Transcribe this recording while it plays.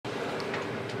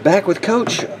Back with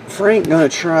Coach Frank. Gonna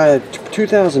try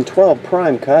 2012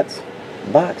 Prime Cuts,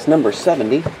 box number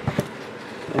 70.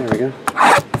 There we go.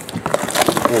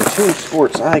 And 2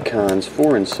 Sports Icons,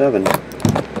 4 and 7.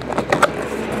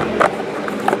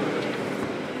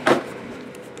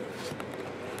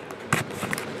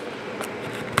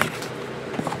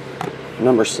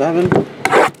 Number 7.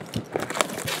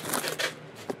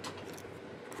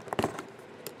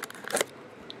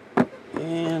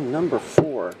 And number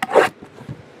 4.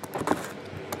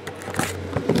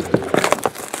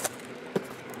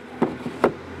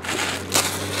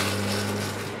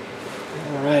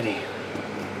 Alrighty.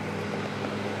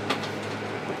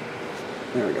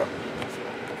 There we go.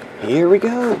 Here we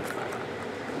go.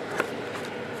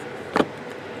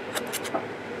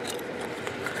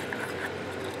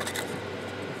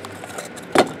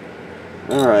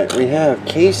 Alright, we have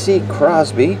Casey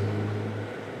Crosby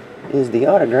is the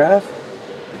autograph.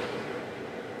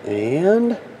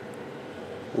 And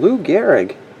Lou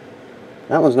Gehrig.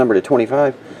 That one's numbered to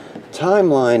 25.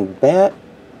 Timeline, bat,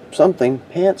 something,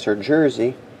 pants or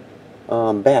jersey.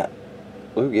 Bat.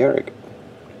 Lou Gehrig.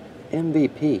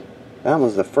 MVP. That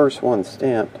was the first one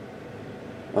stamped.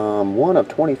 1 of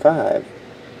 25.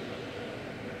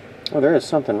 Oh, there is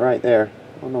something right there.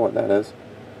 I don't know what that is.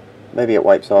 Maybe it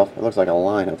wipes off. It looks like a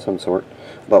line of some sort.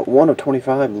 But 1 of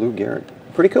 25, Lou Gehrig.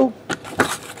 Pretty cool.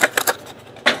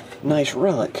 Nice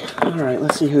relic. Alright,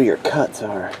 let's see who your cuts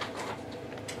are.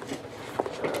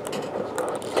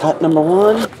 Cut number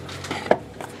 1.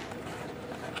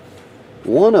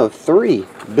 1 of 3,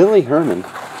 Billy Herman.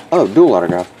 Oh, dual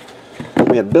autograph.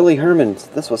 We have Billy Herman.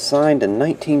 This was signed in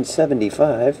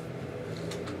 1975.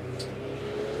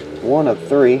 1 of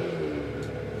 3.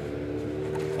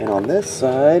 And on this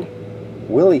side,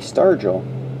 Willie Stargell.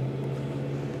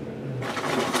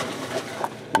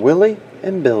 Willie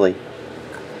and Billy.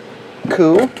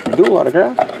 Cool. Dual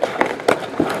autograph.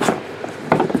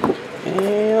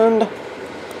 And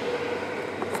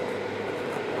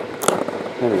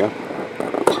there we go.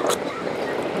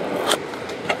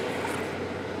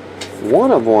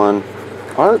 1 of 1.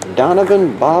 Art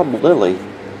Donovan, Bob Lilly.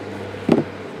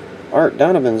 Art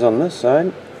Donovan's on this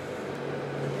side.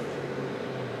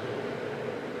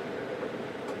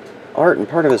 Art and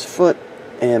part of his foot,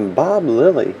 and Bob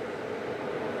Lilly.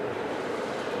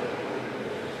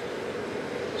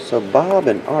 So Bob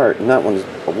and Art, and that one's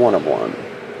a 1 of 1.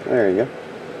 There you go.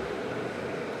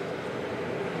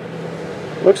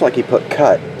 Looks like he put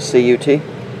cut, C-U-T.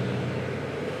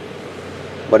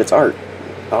 But it's Art.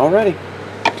 Alrighty.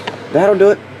 That'll do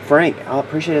it. Frank, I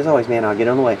appreciate it as always, man. I'll get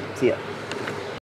on the way. See ya.